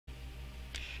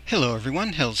Hello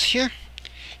everyone, Hells here.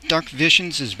 Dark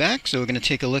Visions is back, so we're going to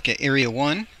take a look at Area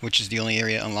 1, which is the only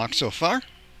area unlocked so far.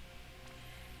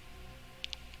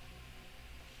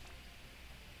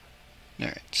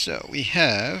 Alright, so we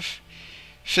have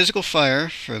Physical Fire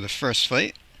for the first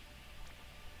fight.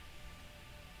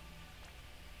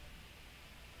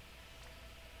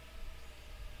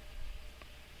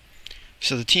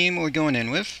 So the team we're going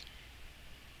in with,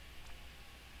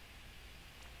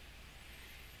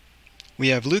 we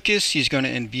have Lucas. He's going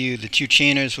to imbue the two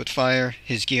chainers with fire.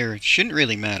 His gear shouldn't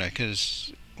really matter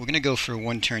because we're going to go for a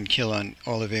one-turn kill on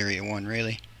all of Area 1,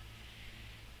 really.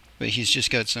 But he's just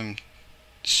got some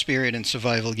spirit and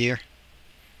survival gear.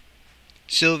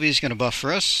 Sylvie's going to buff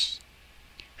for us.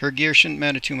 Her gear shouldn't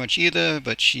matter too much either,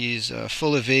 but she's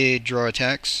full evade, draw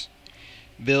attacks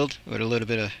build with a little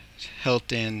bit of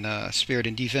health and spirit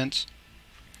and defense.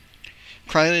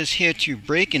 Kryla is here to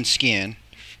break and scan.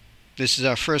 This is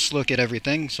our first look at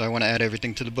everything, so I want to add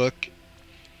everything to the book.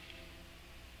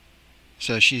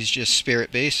 So she's just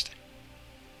spirit based.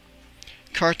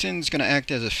 Carton's going to act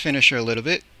as a finisher a little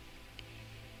bit.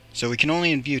 So we can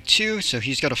only imbue two, so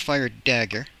he's got a fire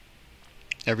dagger.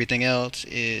 Everything else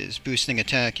is boosting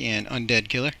attack and undead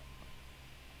killer.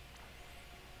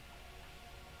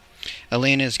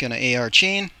 Elena is going to AR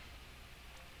chain.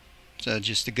 So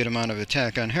just a good amount of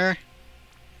attack on her.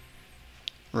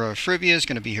 FFBE is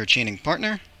going to be her chaining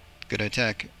partner. Good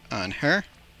attack on her.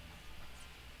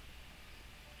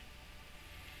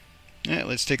 Alright,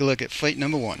 let's take a look at fight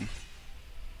number 1.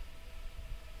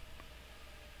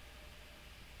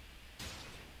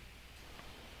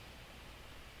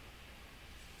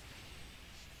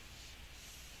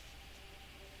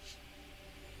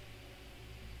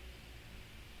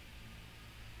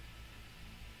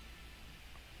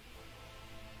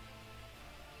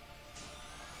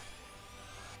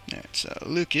 Alright, so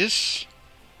Lucas.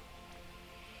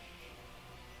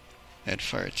 Add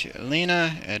fire to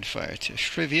Elena, add fire to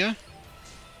FFBE.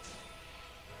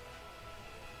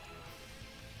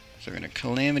 So we're going to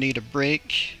Calamity to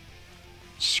break,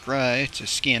 Scry to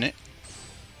scan it.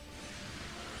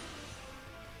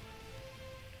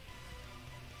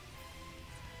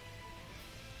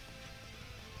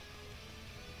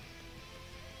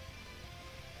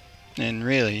 And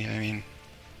really, I mean,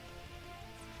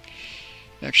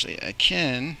 actually I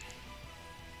can.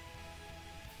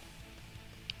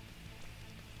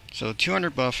 So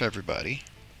 200 buff everybody.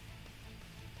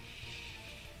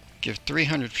 Give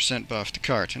 300% buff to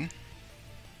Carton.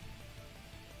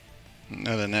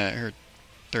 Other than that, her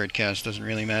third cast doesn't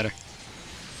really matter.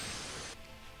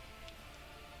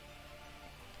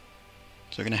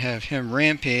 So we're going to have him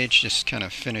rampage, just kind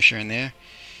of finish her in there.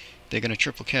 They're going to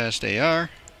triple cast AR.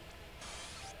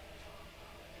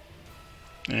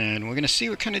 And we're going to see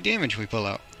what kind of damage we pull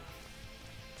out.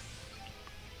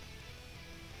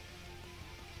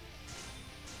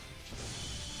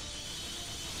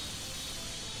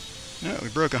 Oh, we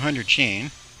broke 100 chain.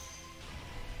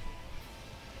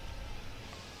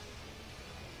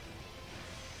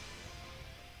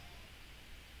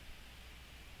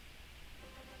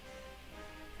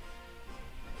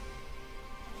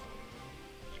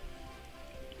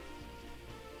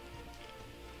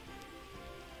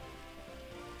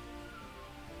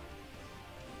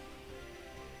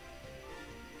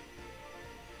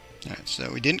 Alright,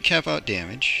 so we didn't cap out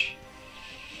damage.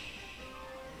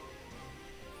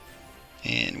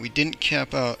 And we didn't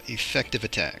cap out effective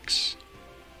attacks.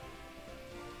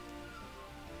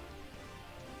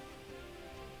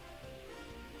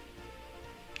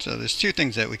 So there's two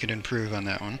things that we could improve on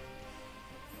that one.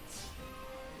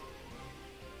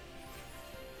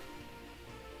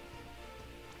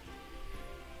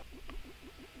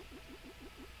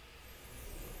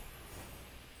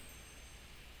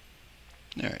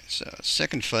 Alright, so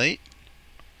second fight,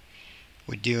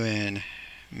 we're doing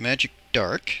Magic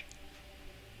Dark.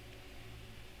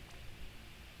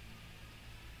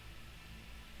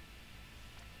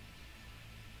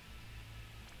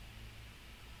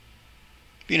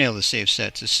 Being able to save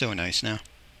sets is so nice now.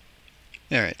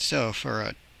 Alright, so for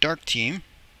a Dark team,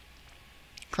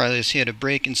 Kryla is here to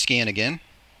break and scan again.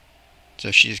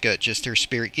 So she's got just her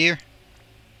spirit gear.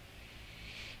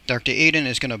 Dr. Aiden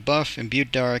is going to buff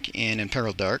Imbued Dark and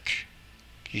Imperil Dark.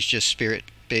 He's just spirit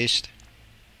based.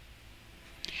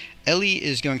 Ellie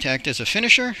is going to act as a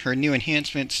finisher. Her new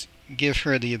enhancements give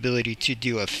her the ability to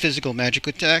do a physical magic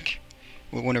attack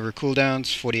with one of her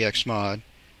cooldowns, 40x mod.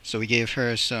 So we gave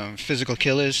her some physical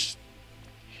killers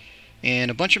and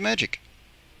a bunch of magic.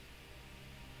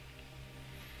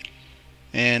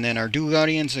 And then our Dual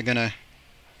Guardians are going to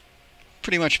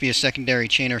pretty much be a secondary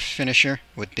chainer finisher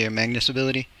with their Magnus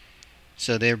ability.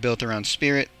 So they're built around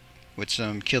Spirit, with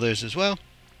some killers as well.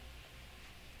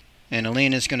 And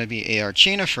Elena's going to be AR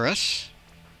Chainer for us.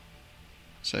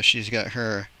 So she's got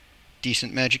her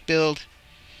decent magic build.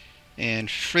 And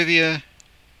Frivia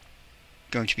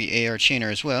going to be AR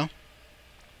Chainer as well.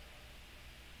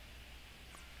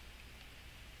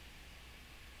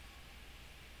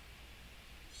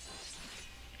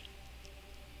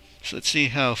 So let's see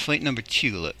how fight number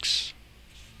 2 looks.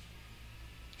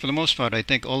 For the most part, I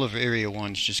think all of Area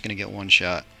 1 is just going to get one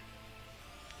shot.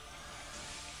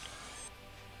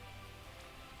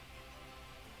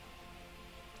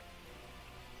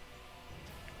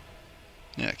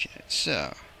 Okay,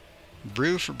 so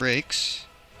Brew for breaks,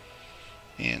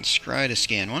 and Scry to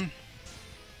scan one.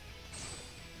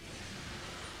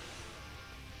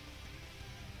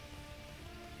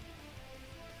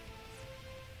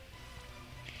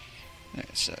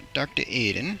 Alright, so Dr.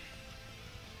 Aiden.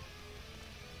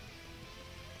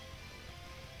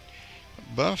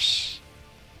 Buffs.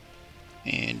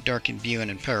 And Dark Imbue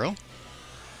and Peril.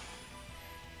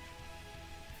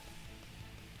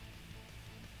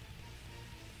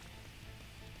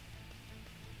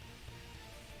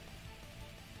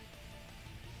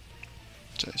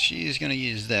 So she's going to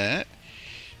use that.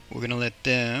 We're going to let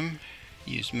them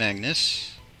use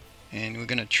Magnus. And we're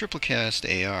going to triple cast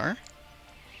AR.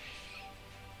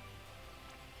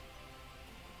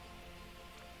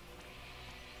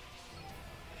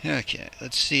 Okay,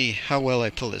 let's see how well I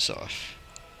pull this off.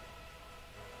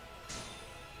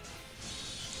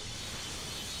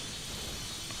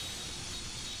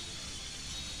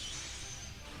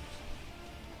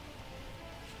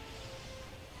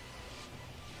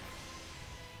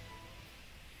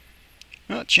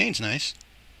 Well, chain's nice.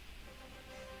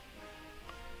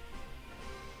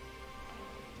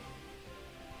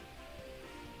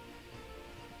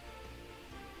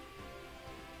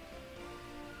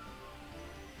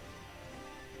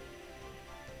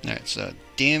 Alright, so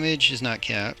damage is not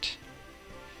capped.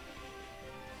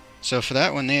 So for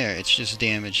that one there, it's just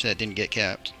damage that didn't get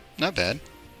capped. Not bad.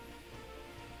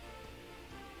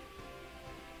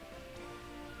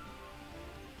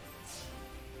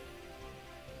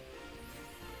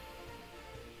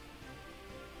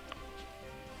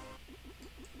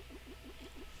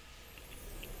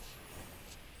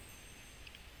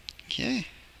 Okay,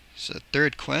 so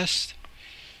third quest,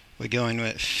 we're going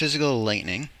with Physical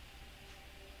Lightning.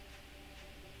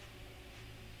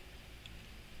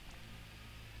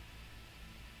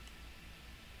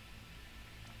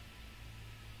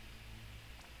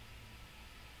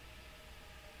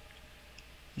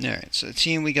 Alright, so the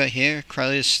team we got here,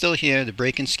 Crowley is still here to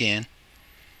break and scan.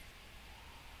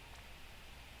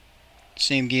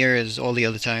 Same gear as all the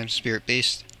other times, spirit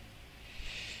based.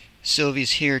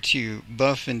 Sylvie's here to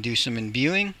buff and do some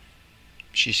imbuing.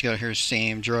 She's got her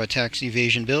same draw attacks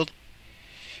evasion build.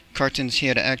 Carton's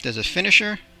here to act as a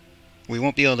finisher. We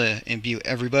won't be able to imbue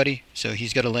everybody, so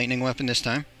he's got a lightning weapon this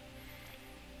time.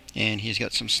 And he's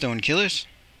got some stone killers.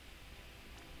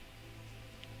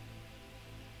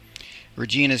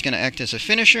 Regina's going to act as a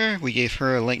finisher. We gave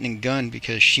her a lightning gun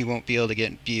because she won't be able to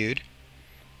get imbued.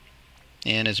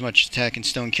 And as much attack and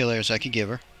stone killer as I could give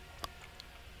her.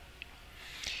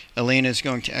 Elena's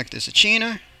going to act as a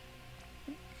chainer.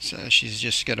 So she's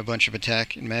just got a bunch of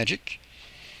attack and magic.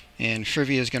 And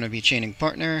Frivia's going to be chaining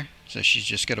partner. So she's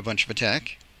just got a bunch of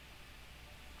attack.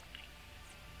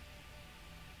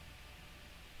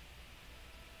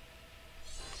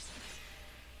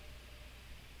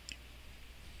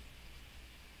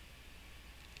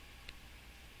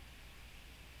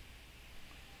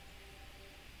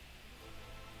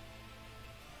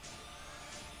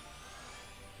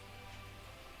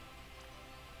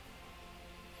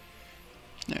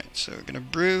 Alright, so we're going to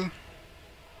brew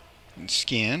and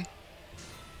scan.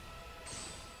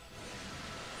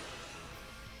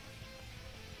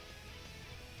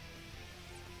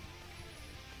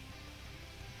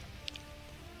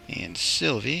 And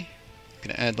Sylvie, I'm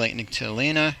going to add lightning to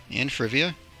Elena and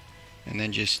Frivia, and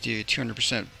then just do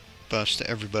 200% buffs to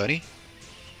everybody.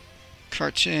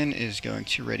 Carton is going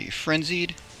to ready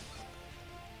Frenzied.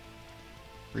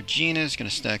 Regina is going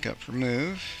to stack up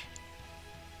Remove.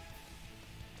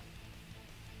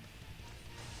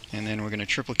 And then we're going to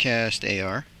triple cast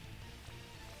AR.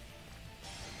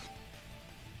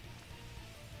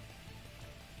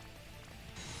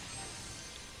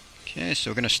 Okay,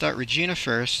 so we're going to start Regina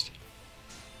first.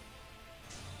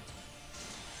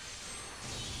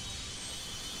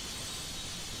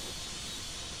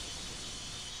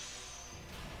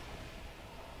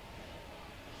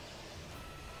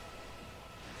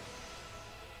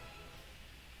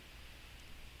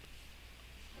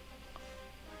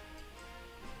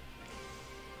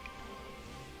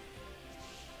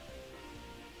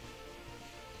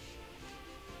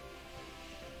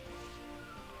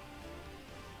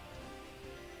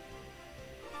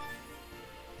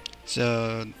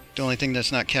 So the only thing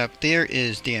that's not capped there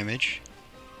is damage,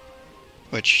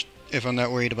 which if I'm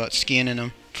not worried about scanning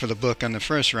them for the book on the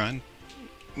first run,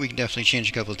 we can definitely change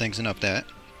a couple of things and up that.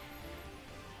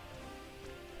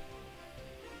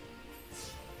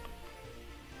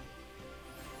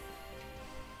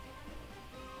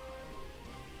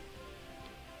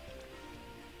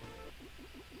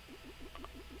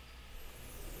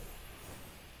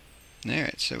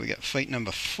 Alright, so we got fight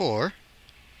number 4.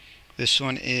 This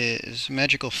one is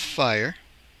Magical Fire.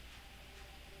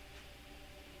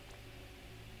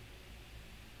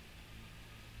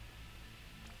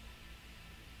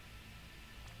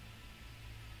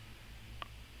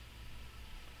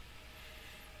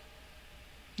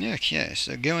 Okay,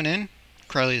 so going in,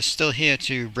 Crowley is still here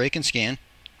to break and scan.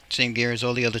 Same gear as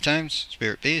all the other times,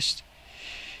 Spirit Beast.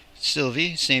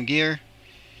 Sylvie, same gear.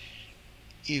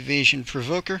 Evasion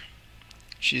Provoker.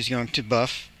 She's going to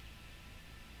buff.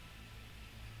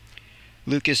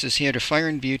 Lucas is here to fire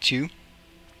and imbue too,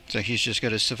 so he's just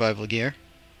got his survival gear.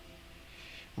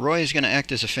 Roy is going to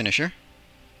act as a finisher.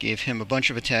 Gave him a bunch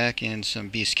of attack and some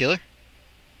beast killer.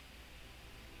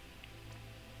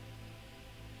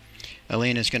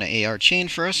 Elena's going to AR chain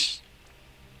for us.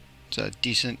 It's a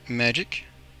decent magic.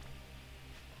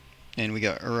 And we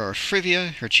got Aurora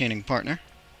Frivia, her chaining partner.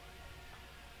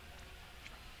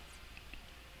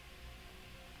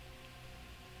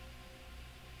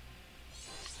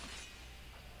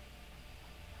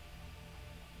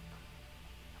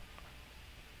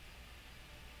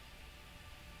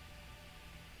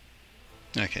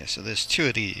 Okay, so there's 2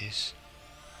 of these.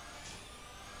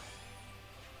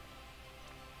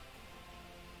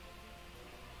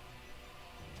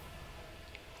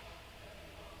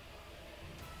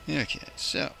 Okay,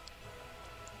 so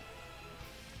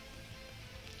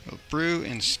we'll brew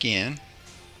and scan.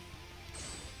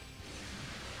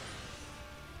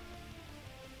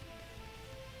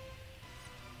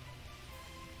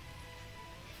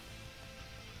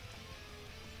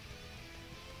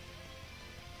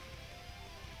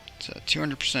 So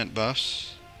 200%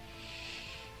 buffs.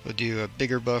 We'll do a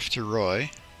bigger buff to Roy.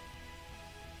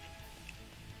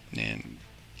 And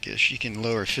I guess she can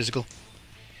lower physical.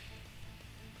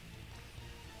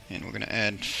 And we're going to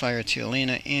add fire to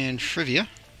Elena and Frivia.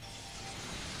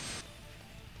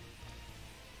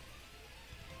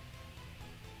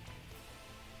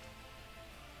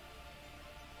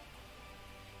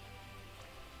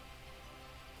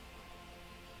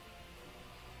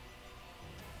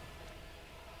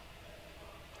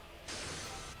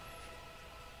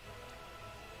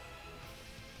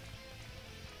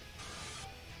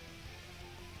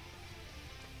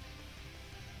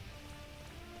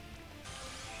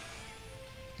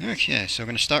 Okay, so we're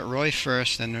going to start Roy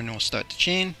first, and then we'll start the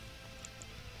chain.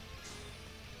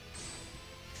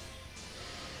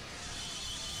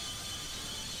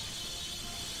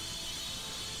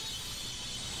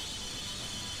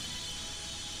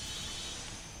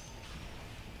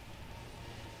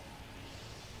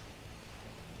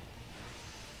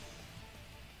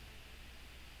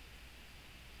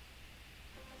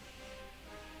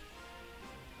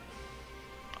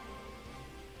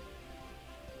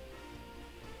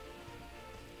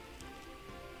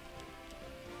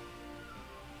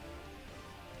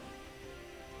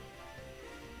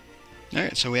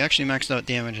 Alright, so we actually maxed out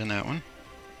damage on that one.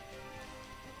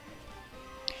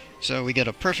 So we get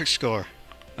a perfect score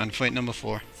on fight number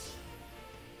 4.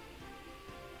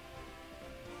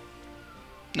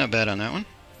 Not bad on that one.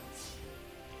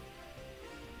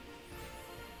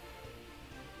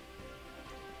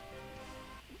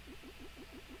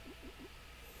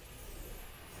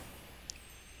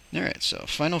 Alright, so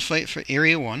final fight for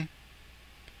Area 1.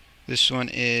 This one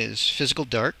is Physical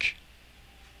Dark.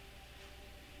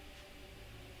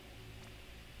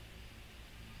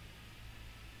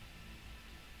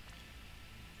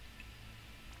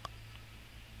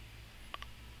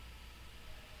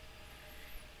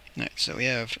 Alright, so we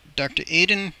have Dr.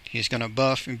 Aiden. He's going to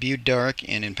buff Imbue Dark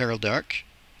and Imperil Dark.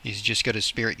 He's just got his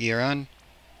spirit gear on.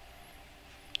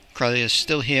 Crowley is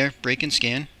still here, break and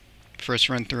scan. First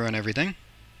run through on everything.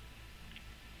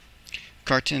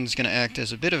 Carton's going to act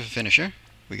as a bit of a finisher.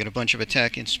 We got a bunch of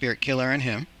attack and spirit killer on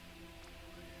him.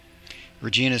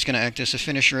 Regina's going to act as a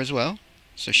finisher as well.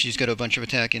 So she's got a bunch of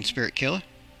attack and spirit killer.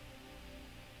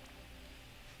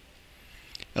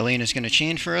 Elena's going to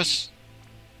chain for us.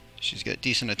 She's got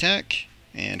decent attack,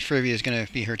 and Frivia is going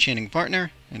to be her chaining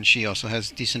partner, and she also has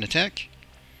decent attack.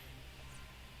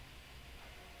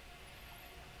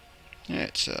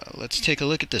 Alright, so let's take a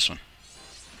look at this one.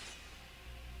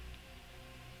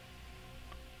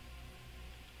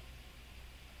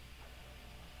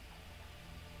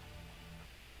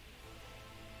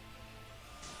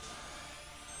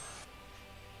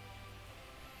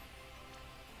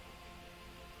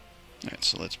 Alright,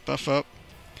 so let's buff up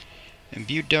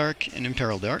Imbue Dark and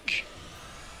Imperil Dark.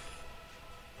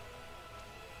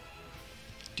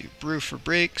 Do Brew for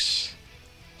breaks.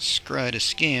 Scry to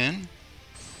scan.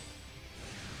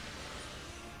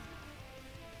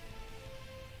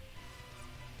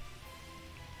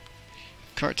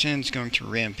 Carton's going to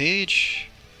Rampage.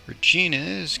 Regina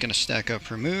is going to stack up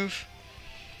her move.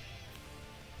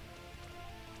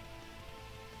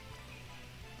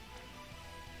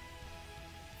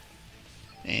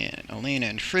 And Elena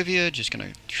and Frivia just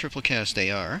going to triple cast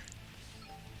AR.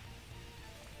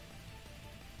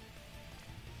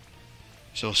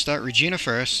 So we'll start Regina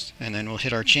first, and then we'll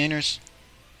hit our chainers.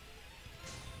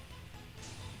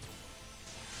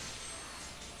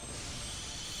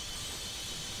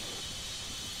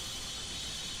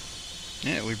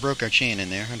 Yeah, we broke our chain in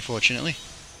there, unfortunately.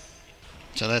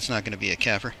 So that's not going to be a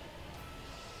capper.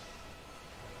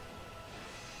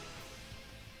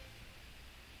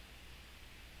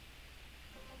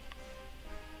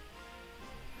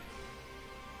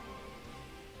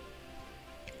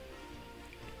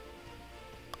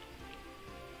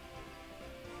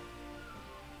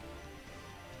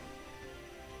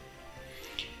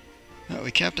 We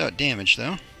capped out damage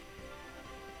though.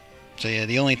 So yeah,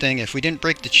 the only thing, if we didn't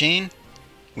break the chain,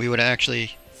 we would have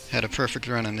actually had a perfect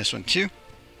run on this one too.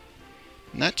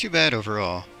 Not too bad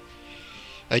overall.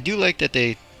 I do like that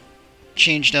they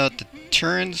changed out the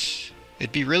turns.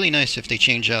 It'd be really nice if they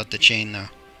change out the chain though,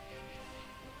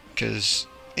 because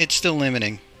it's still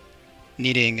limiting,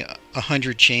 needing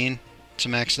 100 chain to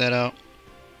max that out.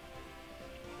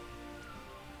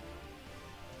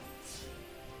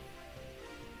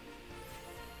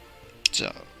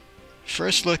 So,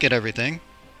 first look at everything.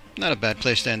 Not a bad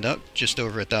place to end up, just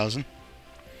over 1,000.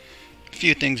 A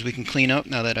few things we can clean up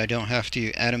now that I don't have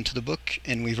to add them to the book,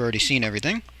 and we've already seen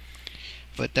everything.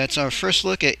 But that's our first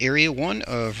look at Area 1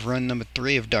 of run number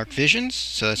 3 of Dark Visions,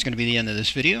 so that's going to be the end of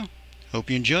this video. Hope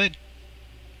you enjoyed.